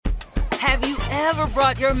Have you ever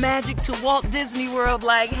brought your magic to Walt Disney World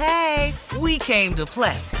like, hey, we came to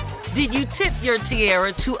play? Did you tip your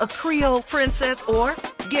tiara to a Creole princess or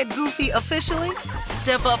get goofy officially?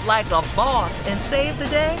 Step up like a boss and save the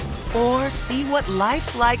day? Or see what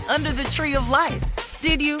life's like under the tree of life?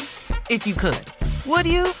 Did you? If you could. Would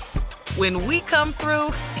you? When we come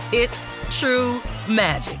through, it's true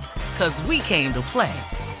magic. 'Cause we came to play.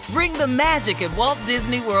 Bring the magic at Walt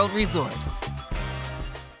Disney World Resort.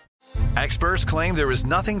 Experts claim there is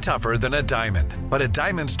nothing tougher than a diamond. But at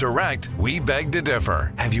Diamonds Direct, we beg to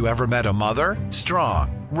differ. Have you ever met a mother?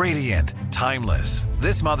 Strong, radiant, timeless.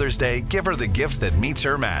 This Mother's Day, give her the gift that meets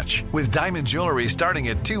her match. With diamond jewelry starting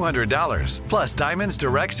at $200. Plus Diamonds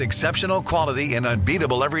Direct's exceptional quality and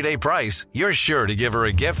unbeatable everyday price, you're sure to give her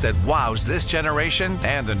a gift that wows this generation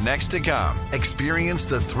and the next to come. Experience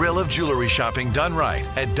the thrill of jewelry shopping done right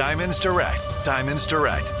at Diamonds Direct. Diamonds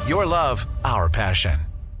Direct. Your love, our passion.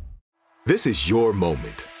 This is your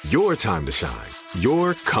moment, your time to shine,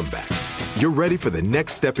 your comeback. You're ready for the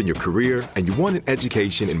next step in your career, and you want an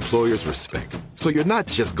education employers respect. So you're not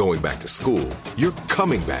just going back to school, you're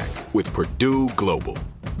coming back with Purdue Global.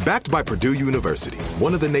 Backed by Purdue University,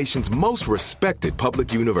 one of the nation's most respected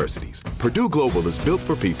public universities, Purdue Global is built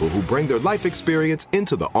for people who bring their life experience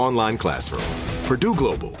into the online classroom. Purdue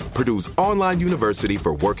Global, Purdue's online university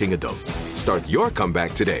for working adults. Start your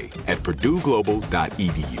comeback today at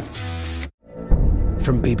purdueglobal.edu.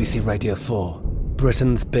 From BBC Radio 4,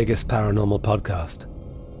 Britain's biggest paranormal podcast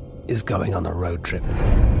is going on a road trip.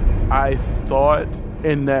 I thought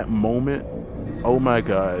in that moment, oh my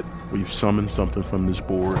God, we've summoned something from this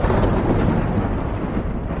board.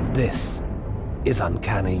 This is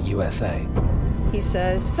Uncanny USA. He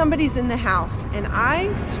says, somebody's in the house, and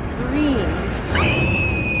I screamed.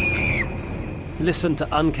 Listen to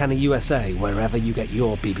Uncanny USA wherever you get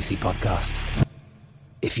your BBC podcasts,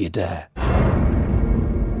 if you dare.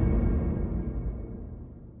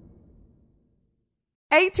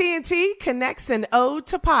 AT&T connects an ode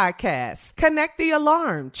to podcasts. Connect the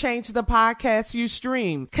alarm. Change the podcast you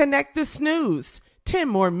stream. Connect the snooze. 10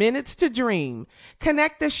 more minutes to dream.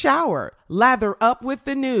 Connect the shower. Lather up with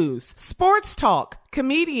the news. Sports talk,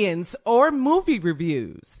 comedians, or movie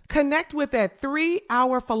reviews. Connect with that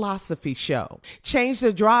 3-hour philosophy show. Change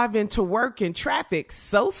the drive into work in traffic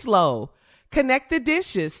so slow. Connect the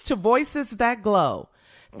dishes to voices that glow.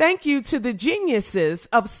 Thank you to the geniuses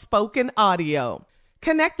of spoken audio.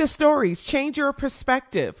 Connect the stories, change your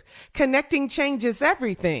perspective. Connecting changes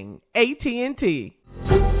everything. AT&T.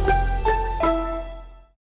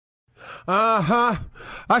 I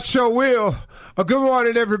sure will. Good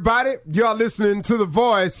morning, everybody. Y'all listening to The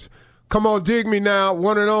Voice. Come on, dig me now.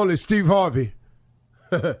 One and only Steve Harvey.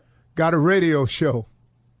 Got a radio show.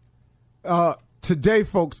 Today,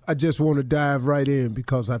 folks, I just want to dive right in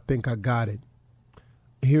because I think I got it.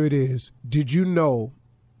 Here it is. Did you know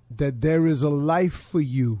that there is a life for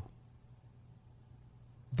you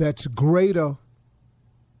that's greater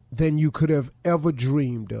than you could have ever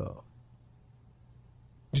dreamed of?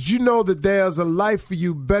 Did you know that there's a life for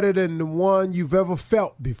you better than the one you've ever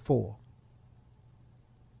felt before?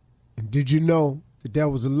 And did you know that there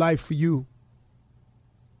was a life for you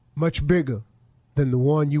much bigger than the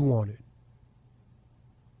one you wanted?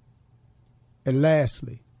 And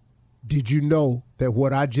lastly, did you know that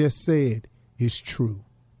what I just said is true?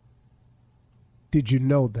 Did you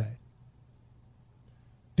know that?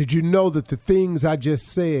 Did you know that the things I just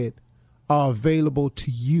said are available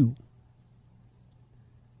to you?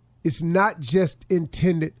 It's not just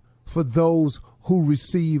intended for those who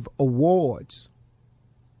receive awards.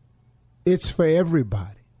 It's for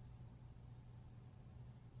everybody.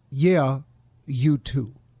 Yeah, you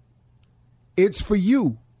too. It's for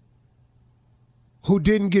you who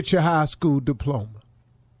didn't get your high school diploma.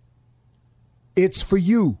 It's for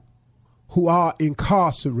you who are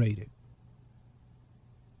incarcerated.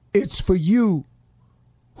 It's for you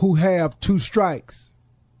who have 2 strikes.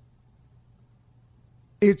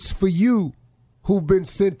 It's for you who've been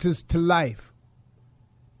sentenced to life.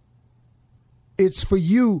 It's for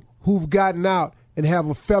you who've gotten out and have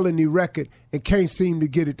a felony record and can't seem to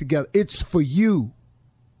get it together. It's for you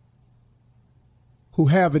who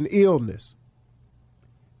have an illness.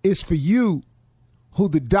 It's for you who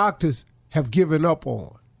the doctors have given up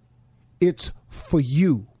on. It's for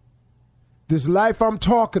you. This life I'm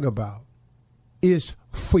talking about is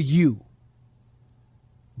for you.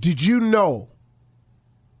 Did you know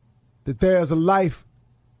that there's a life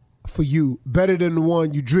for you better than the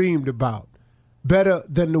one you dreamed about, better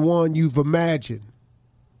than the one you've imagined,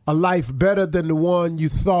 a life better than the one you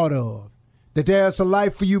thought of, that there's a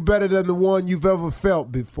life for you better than the one you've ever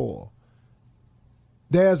felt before?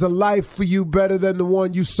 There's a life for you better than the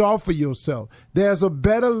one you saw for yourself. There's a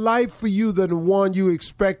better life for you than the one you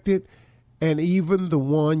expected and even the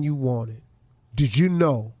one you wanted. Did you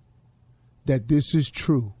know that this is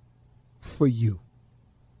true for you?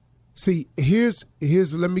 See, here's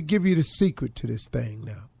let me give you the secret to this thing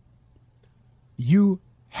now. You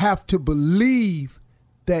have to believe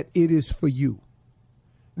that it is for you.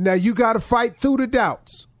 Now, you got to fight through the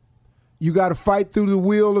doubts. You got to fight through the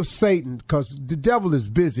will of Satan, because the devil is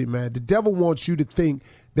busy, man. The devil wants you to think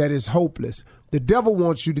that it's hopeless. The devil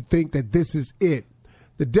wants you to think that this is it.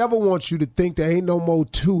 The devil wants you to think there ain't no more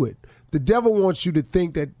to it. The devil wants you to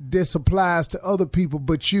think that this applies to other people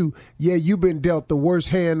but you. Yeah, you've been dealt the worst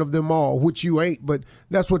hand of them all, which you ain't, but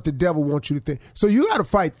that's what the devil wants you to think. So you got to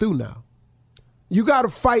fight through now. You got to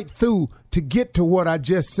fight through to get to what I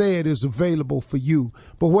just said is available for you.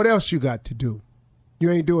 But what else you got to do? You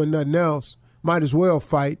ain't doing nothing else. Might as well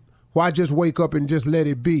fight. Why just wake up and just let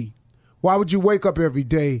it be? Why would you wake up every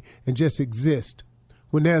day and just exist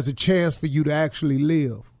when there's a chance for you to actually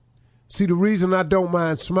live? See, the reason I don't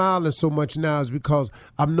mind smiling so much now is because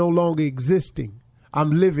I'm no longer existing.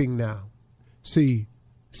 I'm living now. See,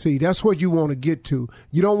 that's what you want to get to.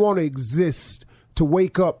 You don't want to exist to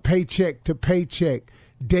wake up paycheck to paycheck,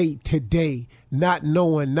 day to day, not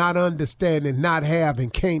knowing, not understanding, not having,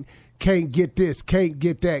 can't get this, can't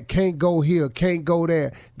get that, can't go here, can't go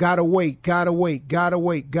there. Gotta wait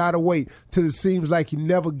till it seems like you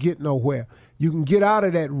never get nowhere. You can get out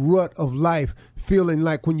of that rut of life feeling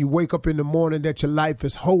like when you wake up in the morning that your life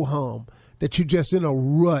is ho-hum, that you're just in a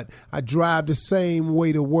rut. I drive the same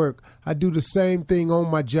way to work. I do the same thing on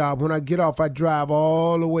my job. When I get off, I drive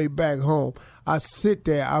all the way back home. I sit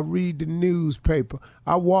there. I read the newspaper.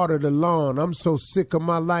 I water the lawn. I'm so sick of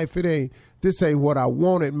my life. This ain't what I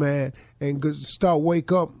wanted, man. And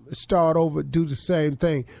wake up, start over, do the same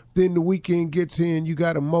thing. Then the weekend gets here and you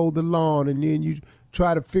got to mow the lawn, and then you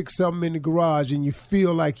try to fix something in the garage and you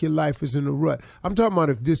feel like your life is in a rut. I'm talking about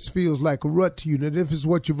if this feels like a rut to you. And if it's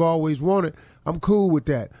what you've always wanted, I'm cool with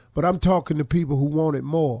that. But I'm talking to people who want it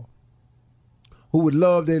more, who would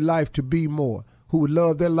love their life to be more, who would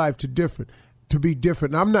love their life to be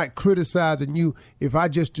different. I'm not criticizing you if I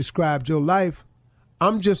just described your life.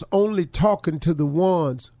 I'm just only talking to the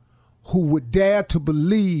ones who would dare to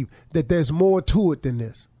believe that there's more to it than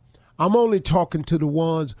this. I'm only talking to the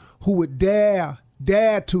ones who would dare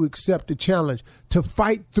to accept the challenge, to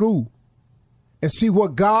fight through and see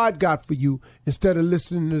what God got for you instead of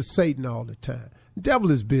listening to Satan all the time. The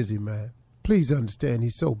devil is busy, man. Please understand,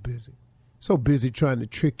 he's so busy. So busy trying to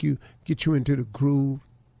trick you, get you into the groove.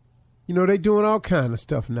 You know, they doing all kind of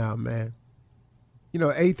stuff now, man. You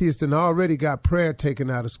know, atheists and already got prayer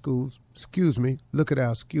taken out of schools. Excuse me, look at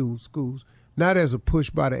our schools. Now there's a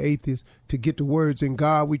push by the atheists to get the words "in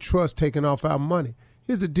God we trust" taken off our money.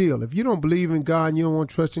 Here's the deal. If you don't believe in God and you don't want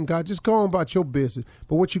to trust in God, just go on about your business.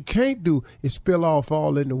 But what you can't do is spill off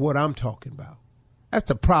all into what I'm talking about. That's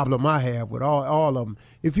the problem I have with all of them.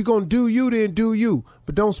 If you're going to do you, then do you.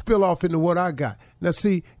 But don't spill off into what I got. Now,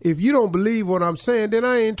 see, if you don't believe what I'm saying, then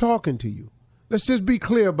I ain't talking to you. Let's just be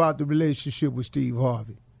clear about the relationship with Steve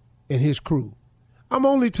Harvey and his crew. I'm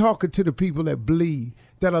only talking to the people that believe,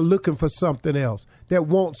 that are looking for something else, that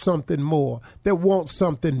want something more, that want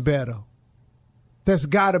something better. That's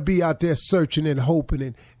got to be out there searching and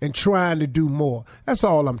hoping and trying to do more. That's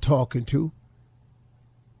all I'm talking to.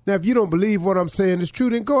 Now, if you don't believe what I'm saying is true,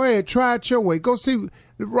 then go ahead, try it your way. Go see,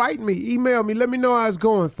 write me, email me, let me know how it's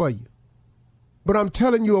going for you. But I'm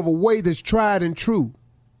telling you of a way that's tried and true.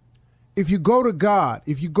 If you go to God,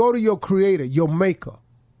 if you go to your creator, your maker,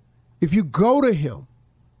 if you go to him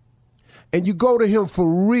and you go to him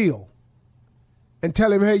for real and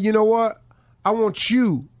tell him, hey, you know what? I want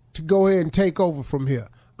you to go ahead and take over from here.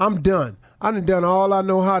 I'm done. I done all I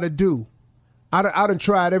know how to do. I done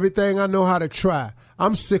tried everything I know how to try.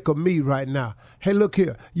 I'm sick of me right now. Hey, look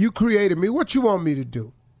here. You created me. What you want me to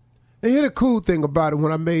do? And here's the cool thing about it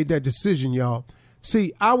when I made that decision, y'all.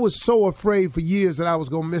 See, I was so afraid for years that I was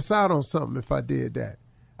going to miss out on something if I did that.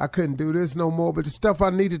 I couldn't do this no more. But the stuff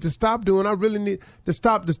I needed to stop doing, I really need to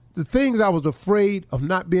stop. The things I was afraid of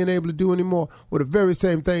not being able to do anymore were the very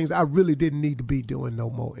same things I really didn't need to be doing no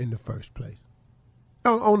more in the first place.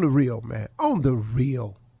 On the real, man. On the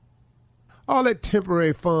real. All that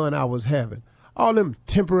temporary fun I was having. All them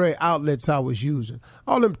temporary outlets I was using.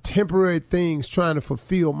 All them temporary things trying to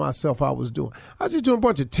fulfill myself I was doing. I was just doing a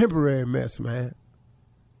bunch of temporary mess, man.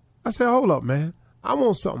 I said, hold up, man. I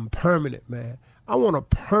want something permanent, man. I want a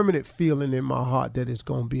permanent feeling in my heart that it's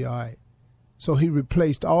going to be all right. So he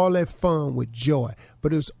replaced all that fun with joy.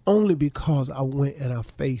 But it was only because I went and I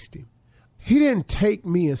faced him. He didn't take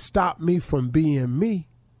me and stop me from being me.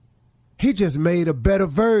 He just made a better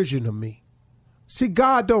version of me. See,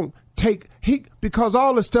 God don't take, because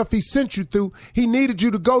all the stuff he sent you through, he needed you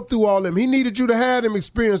to go through all them. He needed you to have them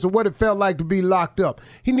experience of what it felt like to be locked up.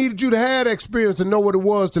 He needed you to have that experience to know what it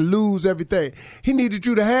was to lose everything. He needed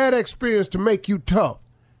you to have that experience to make you tough.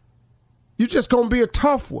 You're just going to be a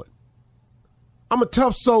tough one. I'm a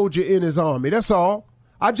tough soldier in his army, that's all.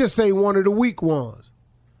 I just ain't one of the weak ones.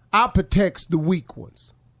 I protects the weak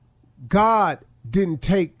ones. God didn't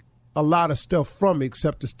take a lot of stuff from me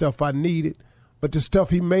except the stuff I needed. But the stuff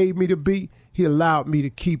he made me to be, he allowed me to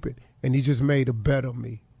keep it. And he just made a better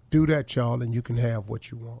me. Do that, y'all, and you can have what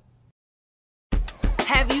you want.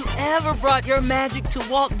 Have you ever brought your magic to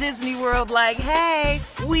Walt Disney World like, hey,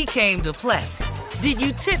 we came to play? Did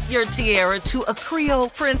you tip your tiara to a Creole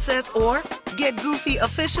princess or get goofy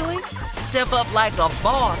officially? Step up like a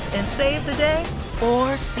boss and save the day?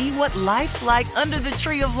 Or see what life's like under the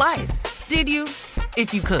tree of life? Did you?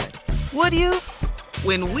 If you could. Would you?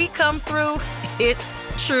 When we come through, it's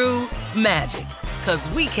true magic. 'Cause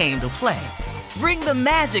we came to play. Bring the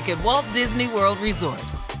magic at Walt Disney World Resort.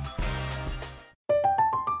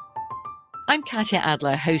 I'm Katya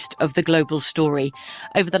Adler, host of The Global Story.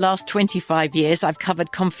 Over the last 25 years, I've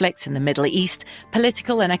covered conflicts in the Middle East,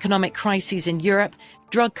 political and economic crises in Europe,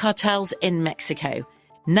 drug cartels in Mexico.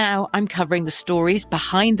 Now I'm covering the stories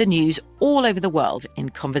behind the news all over the world in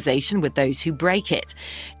conversation with those who break it.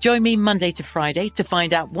 Join me Monday to Friday to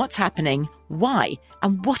find out what's happening, why,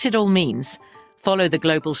 and what it all means. Follow The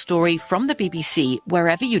Global Story from the BBC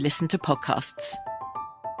wherever you listen to podcasts.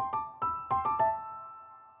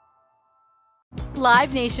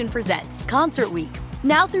 Live Nation presents Concert Week.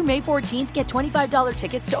 Now through May 14th, get $25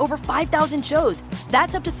 tickets to over 5,000 shows.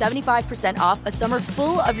 That's up to 75% off a summer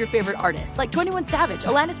full of your favorite artists like 21 Savage,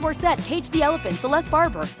 Alanis Morissette, Cage the Elephant, Celeste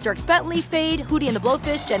Barber, Dierks Bentley, Fade, Hootie and the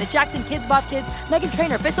Blowfish, Janet Jackson, Kidz Bop Kids, Meghan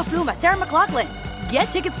Trainor, Peso Pluma, Sarah McLachlan. Get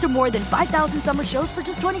tickets to more than 5,000 summer shows for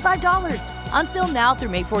just $25. Until now through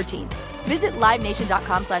May 14th. Visit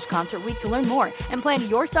LiveNation.com/Concert Week to learn more and plan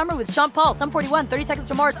your summer with Sean Paul, Sum 41, 30 Seconds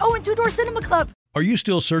to Mars, and Two Door Cinema Club. Are you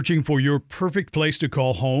still searching for your perfect place to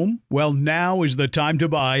call home? Well, now is the time to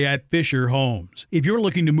buy at Fisher Homes. If you're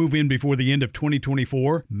looking to move in before the end of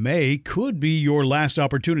 2024, May could be your last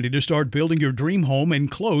opportunity to start building your dream home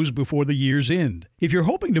and close before the year's end. If you're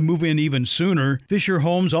hoping to move in even sooner, Fisher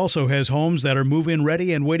Homes also has homes that are move-in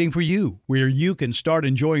ready and waiting for you, where you can start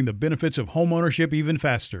enjoying the benefits of homeownership even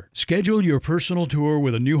faster. Schedule your personal tour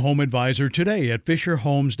with a new home advisor today at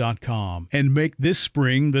FisherHomes.com and make this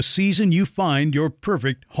spring the season you find your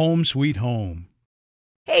perfect home sweet home.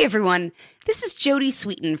 Hey everyone, this is Jody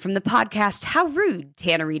Sweeten from the podcast How Rude,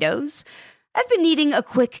 Tanneritos. I've been needing a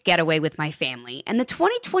quick getaway with my family, and the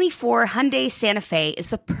 2024 Hyundai Santa Fe is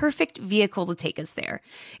the perfect vehicle to take us there.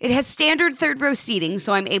 It has standard third-row seating,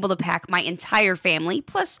 so I'm able to pack my entire family,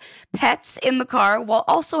 plus pets, in the car, while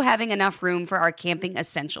also having enough room for our camping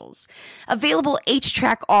essentials. Available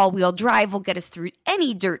H-Track all-wheel drive will get us through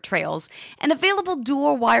any dirt trails, and available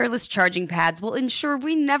dual wireless charging pads will ensure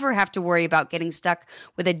we never have to worry about getting stuck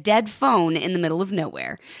with a dead phone in the middle of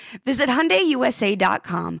nowhere. Visit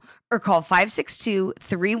HyundaiUSA.com or call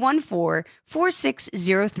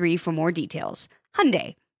 562-314-4603 for more details.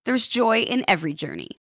 Hyundai, there's joy in every journey.